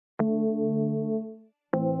Hello,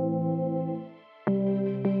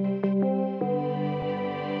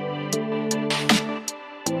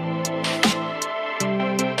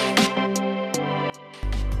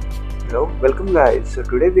 welcome guys. So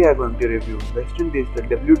today we are going to review Western Digital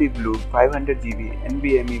WD Blue 500GB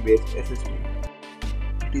NVMe based SSD.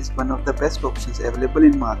 It is one of the best options available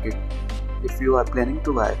in market if you are planning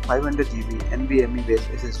to buy 500GB NVMe based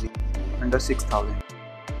SSD under 6000.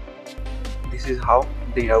 This is how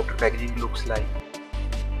the outer packaging looks like.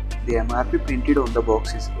 The MRP printed on the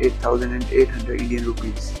box is 8,800 Indian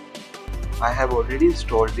rupees. I have already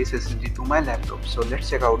installed this SSD to my laptop, so let's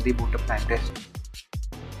check out the boot up time test.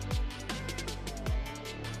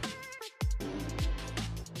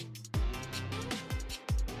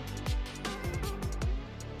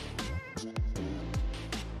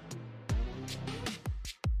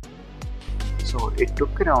 So it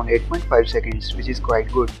took around 8.5 seconds, which is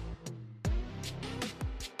quite good.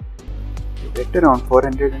 You get around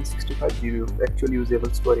 465GB of actual usable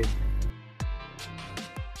storage.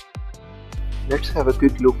 Let's have a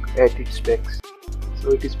quick look at its specs. So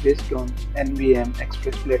it is based on NVMe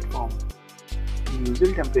Express platform. The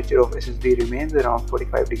usual temperature of SSD remains around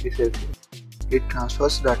 45 degrees Celsius. It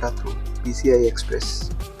transfers data through PCI Express.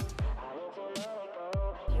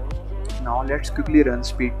 Now let's quickly run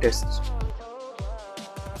speed tests.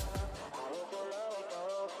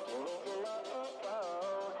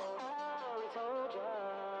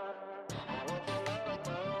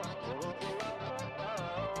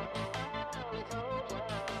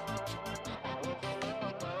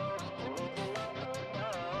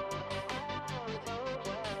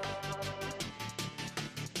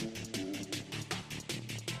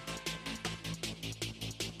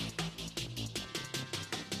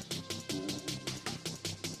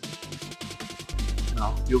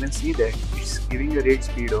 Now you can see that it's giving a read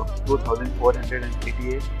speed of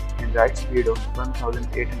 2488 and write speed of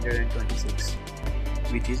 1826,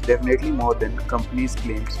 which is definitely more than company's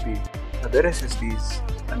claimed speed. Other SSDs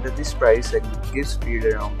under this price segment give speed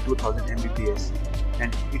around 2000 Mbps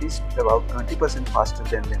and it is about 20% faster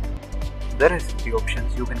than them. Other SSD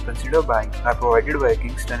options you can consider buying are provided by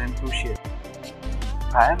Kingston and Crucial.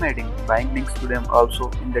 I am adding buying links to them also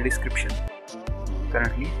in the description.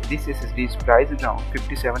 Currently, this SSD is priced around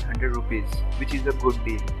 5700 rupees, which is a good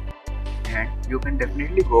deal, and you can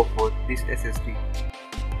definitely go for this SSD.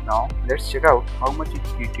 Now let's check out how much it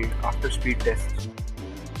heated after speed tests.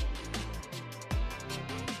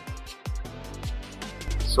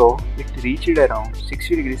 So it reached around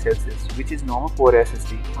 60 degrees Celsius, which is normal for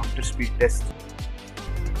SSD after speed tests.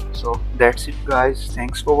 So that's it guys,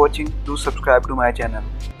 thanks for watching. Do subscribe to my channel.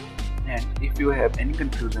 And if you have any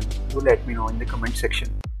confusion, do let me know in the comment section.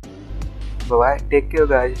 Bye bye, take care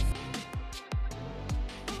guys.